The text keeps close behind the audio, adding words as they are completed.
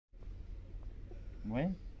वे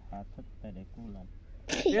हाथ तेरे कूला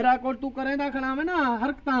तेरा को तू करे दा खड़ा में ना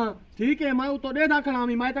हरकता ठीक है मैं तो दे दा खड़ा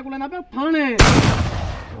में मैं तक ना पे थाने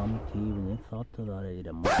हम थी ने 7000 रे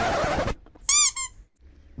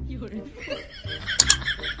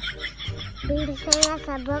फिर से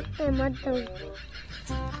सबक पे मत दो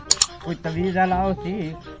कोई तवीज लाओ सी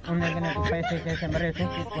उन्हें कने पैसे कैसे मरे से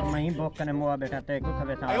कि पर मैं ही बोक कने मुआ बैठा ते को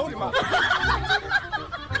खबे सा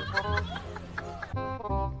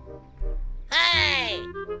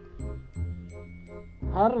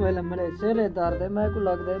हर वेले मेरे सिरे दर्द है मैं को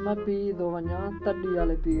लगदा है मैं पी दो वना तड्डी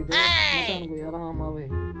वाले पी दो मटन को आराम आवे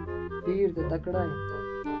पीर ते तकड़ा है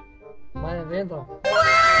मैं वेंदा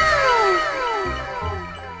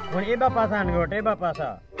हुन ए बापा सान गोटे बापा सा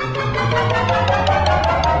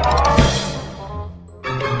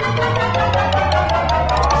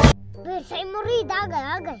फिर से मुरीद आ गए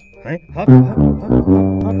हैं हक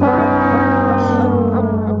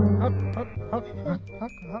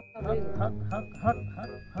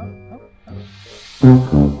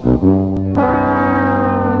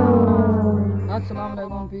अस्सलाम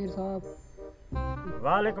वालेकुम पीर साहब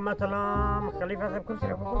वालेकुम अस्सलाम खलीफा साहब खुश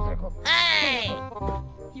रहो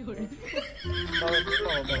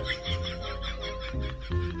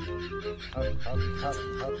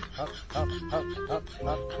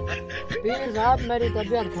पीर साहब मेरी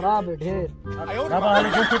तबीयत खराब है ढेर बाबा हाली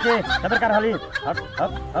खुशी के सबर कर हाली हक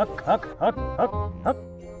हक हक हक हक हक हक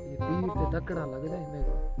ये पीर ते तकड़ा लग रहा है मेरे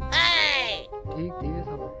को ठीक थी वे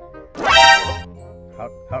सब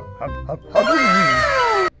हक हक हक हक हक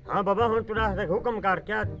हां बाबा हुन तुरा से हुक्म कर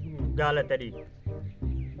क्या गाल है तेरी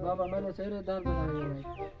बाबा मैंने सिरे दर्द बनाए हैं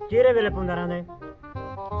केरे वेले पुंदा रहंदे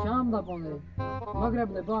शाम दा पौंदे मगरिब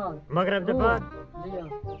दे बाद जी हां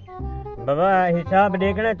बाबा हिसाब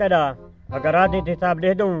देखना तेरा अगर आधी हिसाब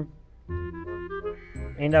दे दूं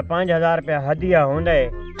इंदा 5000 रुपया हदिया होंदे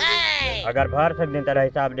अगर भर सकदे तेरा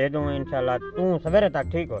हिसाब दे दूं इंशाल्लाह तू सवेरे तक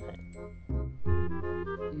ठीक हो जाए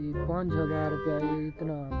 5000 रुपया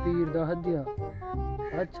इतना पीर दा हदिया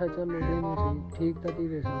अच्छा चलो देने से ठीक था ती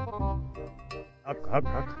वैसे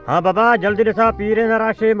हां बाबा जल्दी रे साहब पीरे ना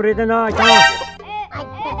राशे मरीद ना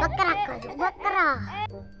बकरा बकरा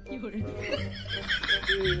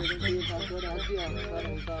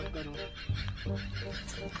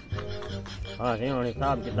हां नहीं होनी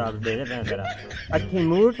हिसाब किताब दे देते हैं तेरा अच्छी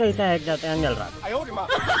मूड से ही एक जाते हैं अंगल रात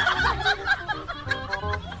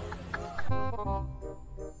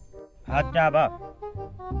अच्छा बा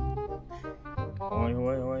ओए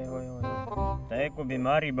ओए ओए ओए ते को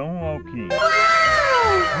बीमारी बहु औखी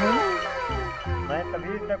मैं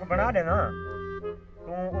तवीज तक बना देना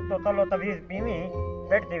तू तो तलो तवीज पीवी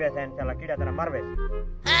बैठती वैसे इंशाल्लाह कीड़ा तेरा मर वैसे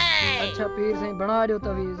अच्छा पीर सही बना दो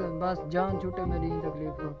तवीज बस जान छूटे मेरी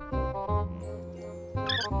तकलीफ को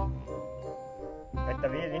ए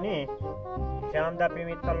तवीज नहीं शाम दा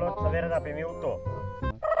पीवी तलो सवेरे दा पीवी उतो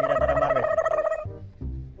कीड़ा तेरा मर वैसे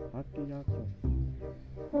हकी जा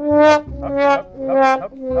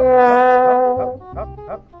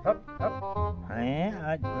हैं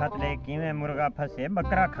आज खतरे किवें मुर्गा फसे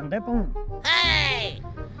बकरा खंदे पऊं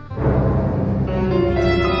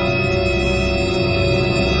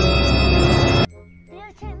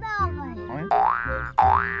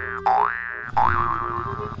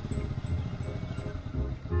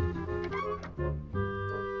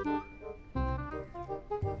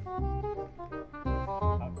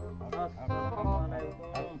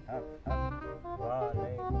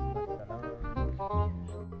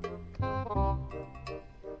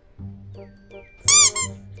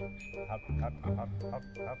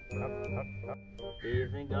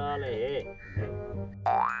इसी गाल है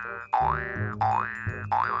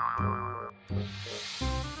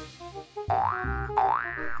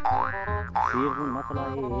मसला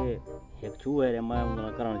ये एक छुए रे मैं उनका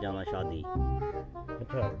करना चाहना शादी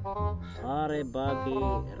अच्छा सारे बाकी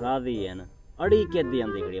राजी है ना अड़ी के दी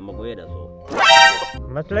अंदर खड़ी मको ये दसो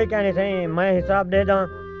मसला क्या नहीं सही मैं हिसाब दे दा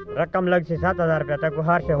रकम लग सी 7000 रुपया तक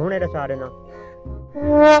हार से होने रे सारे ना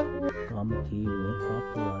काम थी ने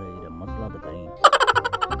 7000 रे मसला बताई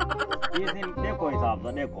ये देखो हिसाब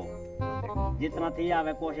से देखो जितना थी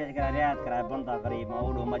आवे कोशिश करे रियायत कराए बंदा गरीब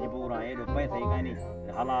ओडो मजबूर है एडो पैसे ही कहीं नहीं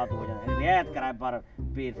हालात हो जाए रियायत कराए पर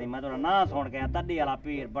पीर से मैं तो ना सुन के तड्डी वाला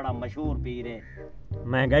पीर बड़ा मशहूर पीर है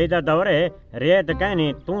महंगाई दा दौर है रियायत कहीं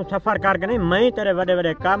नहीं तू सफर करके नहीं मैं तेरे बड़े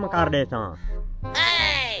बड़े काम कर दे सा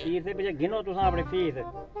पीर से पीछे गिनो तू अपनी फीस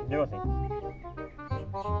देखो सही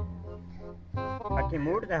अच्छी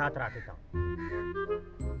मूड से हाथ रख सा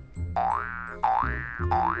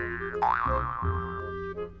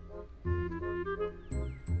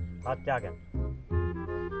हाथ क्या गया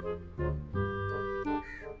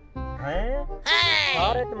हैं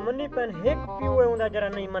सारे तो मनी पेन एक पीवे हुंदा जरा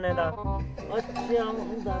नहीं मनेदा अच्छा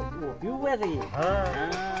हुंदा वो पीवे सी हां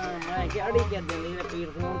मैं के अड़ी के दे ने पीर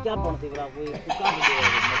से क्या बनती बड़ा कोई का दे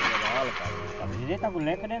हाल का ये तक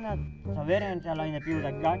लेके देना सवेरे इंशाल्लाह इन पीवे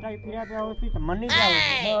दा गाटा ही फिरा पे होती तो मनी क्या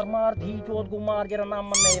होती मार मार थी चोट को मार जरा ना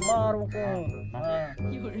मने मार को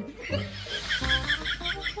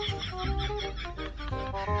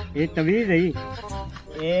ये तवीज है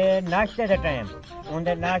ये नाश्ते का टाइम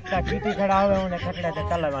उनके नाश्ता कीती खड़ा हुए उन्हें खटड़े से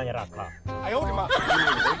तले में रखा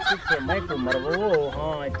मैं को मरवो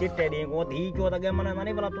हां चिट्टे दी को धी जो तके मने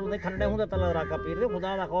नहीं भला तू खंडे हुंदा तले रखा पीर दे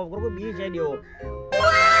खुदा दा खौफ करो बीच है दियो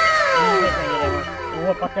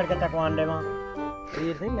वो पकड़ के तकवान दे मां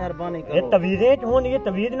पीर से मेहरबानी करो ये तवीजे होन ये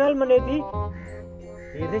तवीज नाल मने थी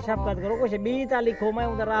पीर से शफकत करो कुछ बी ता लिखो मैं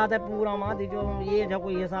उधर रात है पूरा मां दी जो ये जो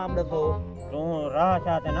कोई हिसाब दसो तू राह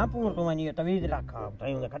चाहते ना पूर तू वनी तवीज रखा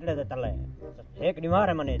भाई उनके खटड़े से तले एक निवार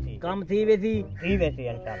मने थी काम थी वैसी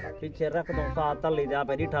इंशाल्लाह पीछे रख दो साथ तली जा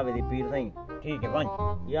पे रिठा वे पीर सही ठीक है बन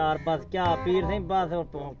यार बस क्या पीर सही बस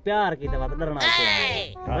तो प्यार की बात डरना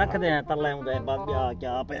चाहिए रख दे तले उनके बस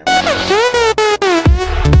क्या पे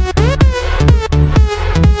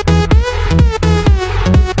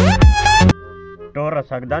टोर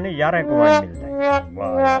सकदा नहीं यार को वाई मिलता है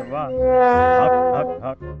वाह वाह हक हक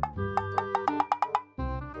हक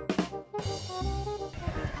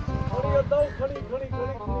खड़ी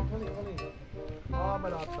हां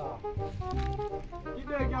मनाता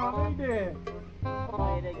किदे क्या नहीं दे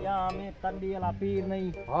मेरे या में तंडी वाला पीर नहीं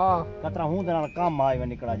हां कतरा हूं दे नाल काम आए वे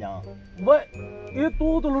निकला जा वे ये तू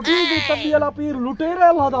तो लुटी दी तंडी वाला पीर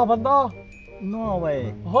लुटेरे लादा बंदा ना वे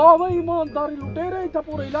हां भाई ईमानदारी लुटेरे था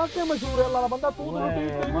पूरे इलाके मशहूर है अल्लाह बंदा तू तो लुटी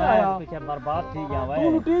नहीं आया पीछे बर्बाद थी गया वे तू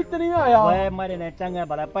लुटी नहीं आया वे मेरे ने चंगे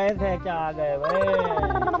भले पैसे चा गए वे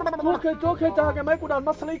चोखे चा के मैं कुड़ा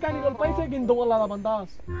मसले का नहीं पैसे गिन दो अल्लाह बंदा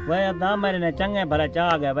वे अदा मेरे ने चंगे भले चा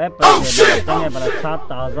गए वे पैसे चंगे भले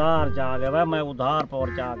 7000 चा गए वे मैं उधार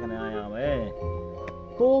पर चा के आया वे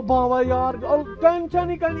तो बाबा यार और टेंशन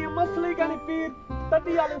ही करनी है मसले का नहीं पीर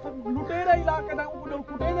तटी वाले सब लुटेरा इलाके ना उनको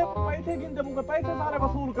कुटे दे पैसे गिन दे मुझे पैसे सारे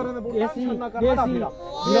वसूल करे दे देसी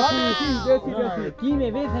की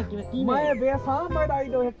में वैसे की मैं वैसा मेरा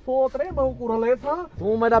इधर एक सोच रे बहु कुरले था तू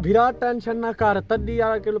मेरा भिरा टेंशन ना कर तटी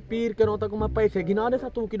यार के पीर के नो तक मैं पैसे गिना दे सा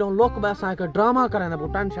तू की लोक वैसा के ड्रामा करे दे वो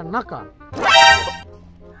टेंशन ना कर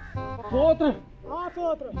सोच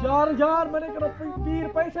यार मेरे को पीर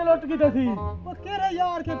पैसे लौट की थी वो केरे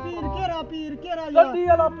यार के पीर केरा यार तड़ी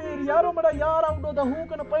वाला पीर यारो मेरा यार आउडो दा हूं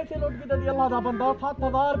कने पैसे लौट की थी अल्लाह दा बंदा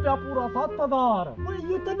 7000 रुपया पूरा 7000 वो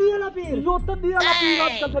ये तड़ी वाला पीर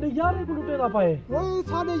आजकल सारे यार को लुटे ना पाए वो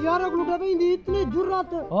सारे यार को लुटे पे इतनी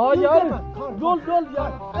जुर्रत हां यार जोल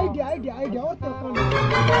यार आइडिया और तो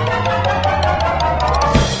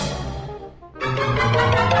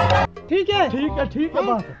ठीक है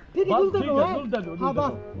बात ठीक है जुल दे हां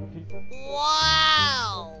बात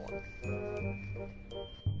वाओ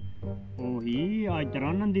ओही आज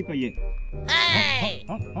जरा नंदी पई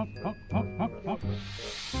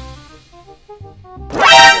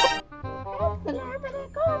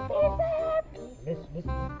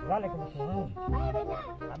वालेकुम अस्सलाम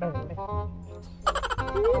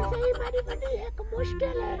सही बड़ी एक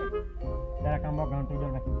मुश्किल है तेरा काम वो घंटे जो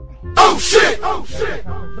में ओह शिट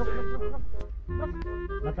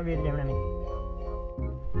मतलब ये लेवना नहीं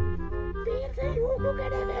पीर से यूं को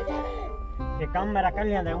करे भेजे ये काम मेरा कर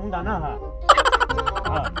लिया था उंदा ना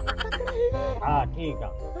हां ठीक है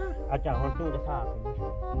अच्छा हुन तू दिखा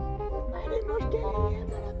मेरी मुश्किल है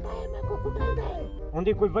मेरा भाई मेरे को कुटाता है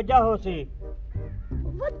उनकी कोई वजह हो सी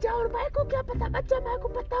बच्चा और भाई को क्या पता बच्चा मेरे को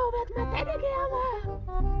पता होवे तो मैं तेरे गया हुआ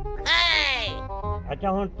अच्छा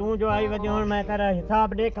हुन तू जो आई वदी हुन मैं तेरा हिसाब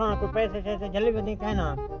देखा कोई पैसे से जल्दी वदी कहना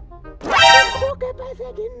तू के पैसे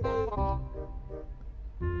गिन दे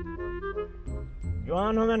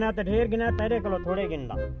जवान होवे ना तो ढेर गिना तेरे को थोड़े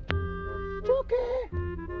गिनदा चोके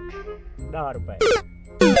 10 रुपए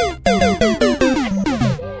देख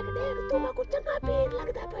तू मेरे को चंगा पीर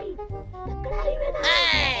लगदा भाई तकड़ाई में ना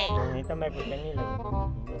नहीं तो मैं कुछ नहीं लगी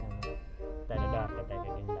तेरे डार के तेरे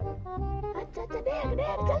गिनदा अच्छा देख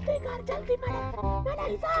जल्दी कर मेरा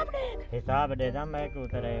हिसाब दे दा मैं को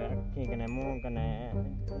तेरे अखी कने मुंह कने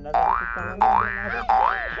ना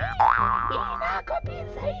को पीर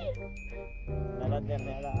सही नजर दे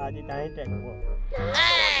मेरा आज टाइम टेक वो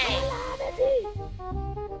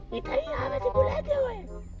इतनी आवे से बुलाते हुए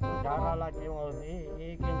गारा ला क्यों होगी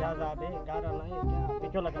एक इजाजत है गारा ला क्या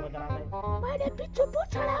पीछे लगा बता रहा मैंने पीछे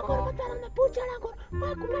पूछड़ा कर बता रहा मैं पूछड़ा कर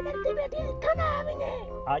मैं को डरती बैठी खाना आवेंगे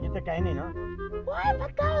आज तो कहीं नहीं ना ओए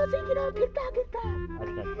बताओ से कि फिरता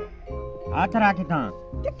अच्छा अच्छा आथरा की था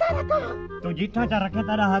कितना रखा? तू जितना चा रखे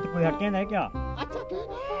तेरा हाथ कोई हटके नहीं क्या? अच्छा ठीक है।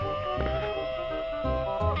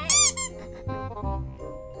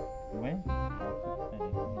 मैं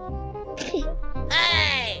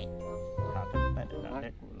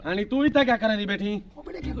आणि तू इथं क्या करायली बैठी?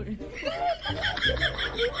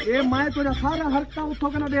 ये मैं तुझा सारा हरकता उठो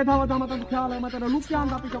के ना देता हुआ था, मतलब ख्याल है मैं तेरा लुक क्या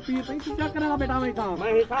पीछे पीर पे तू क्या करेगा बेटा? मैं काम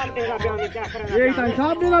मैं हिसाब देगा पे हमें क्या करना? ये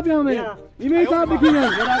हिसाब देगा पे हमें इमे हिसाब लिखी है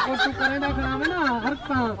मेरा को तू करेगा खड़ा में ना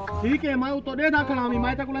हरकता ठीक है। मैं तो देदा खड़ा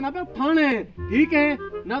मैं तक लेना पे थाने ठीक है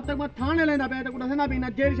ना तक मैं थाने लेना पे तक ना भी ना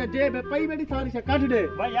जेल से जेब पई बेटी सारी से काट दे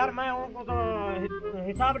भाई यार मैं उनको तो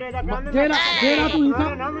हिसाब देदा काम में जेरा तू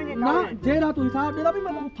हिसाब ना जेरा तू हिसाब देदा भी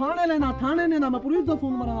मैं थाने लेना मैं पुलिस को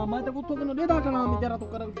फोन मारना मैं तक उठो के ना देदा खड़ा मैं जरा तो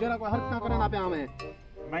कर जरा कोई हरकता करना पे हमें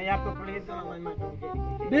मैं यार तो पुलिस को मैं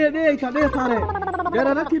दे इच्छा दे सारे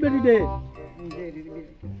जरा रखी बेटी दे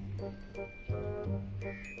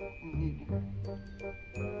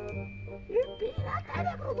ये पीरा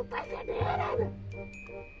तेरे को तो पैसे दे रहा है।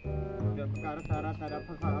 सारा तेरा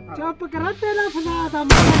फसा था। चुप कर तेरा फसा था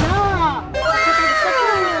मारा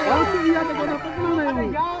बहुत दिया तो बोला पकड़ना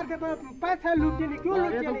नहीं यार के पैसे लूटे नहीं क्यों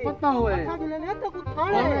लूटे? ये तो पता हुआ है लेने तो कुछ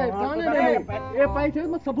थाने दे ये पैसे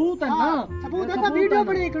में सबूत है ना सबूत है। वीडियो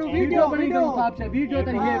बड़ी करो वीडियो हिसाब से वीडियो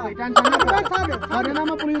तो ये कोई टेंशन नहीं सारे नाम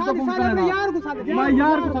पुलिस को फोन करना यार गुस्सा मैं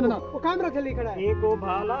यार गुस्सा ना वो कैमरा चली खड़ा है एको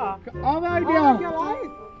भाला अब आइडिया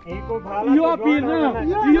एको भाला यो पीर ना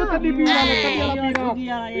यो तड़ी पीर वाला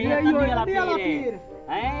पीर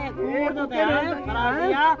है कूड़ तो है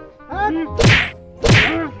फराडिया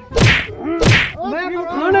मैं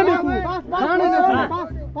खाने में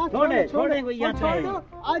छोड़े कोई याद है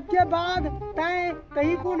आज के बाद तय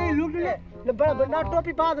कहीं को नहीं लूट ले ना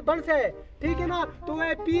टोपी बात बन से ठीक है ना तू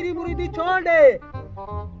ये पीरी मुरीदी छोड़ दे।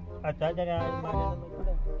 अच्छा जरा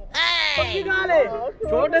पक्की गाल है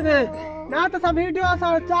छोड़ दे ना तो सब वीडियो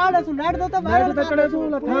सा चाड़ सुन नेट दो तो वायरल तकड़े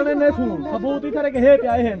सुन थाने ने सुन सबूत ही करे के हे पे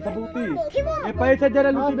आए हैं सबूत ही ये पैसे जरा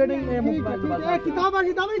लूटी बेटी ये किताब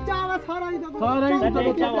चावा सारा ही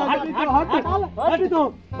हट तो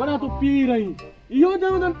बड़ा तू पी रही यो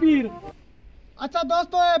जमदन पीर। अच्छा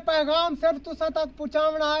दोस्तों ये पैगाम सिर्फ तुसा तक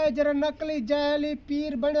पहुंचावना है जरा नकली जहली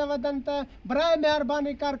पीर बने वदन ते बराए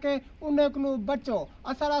मेहरबानी करके उन्हें को बचो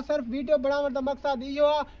असरा सिर्फ वीडियो बनाने का मकसद यो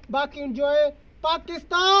है बाकी एंजॉय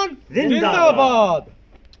पाकिस्तान जिंदाबाद।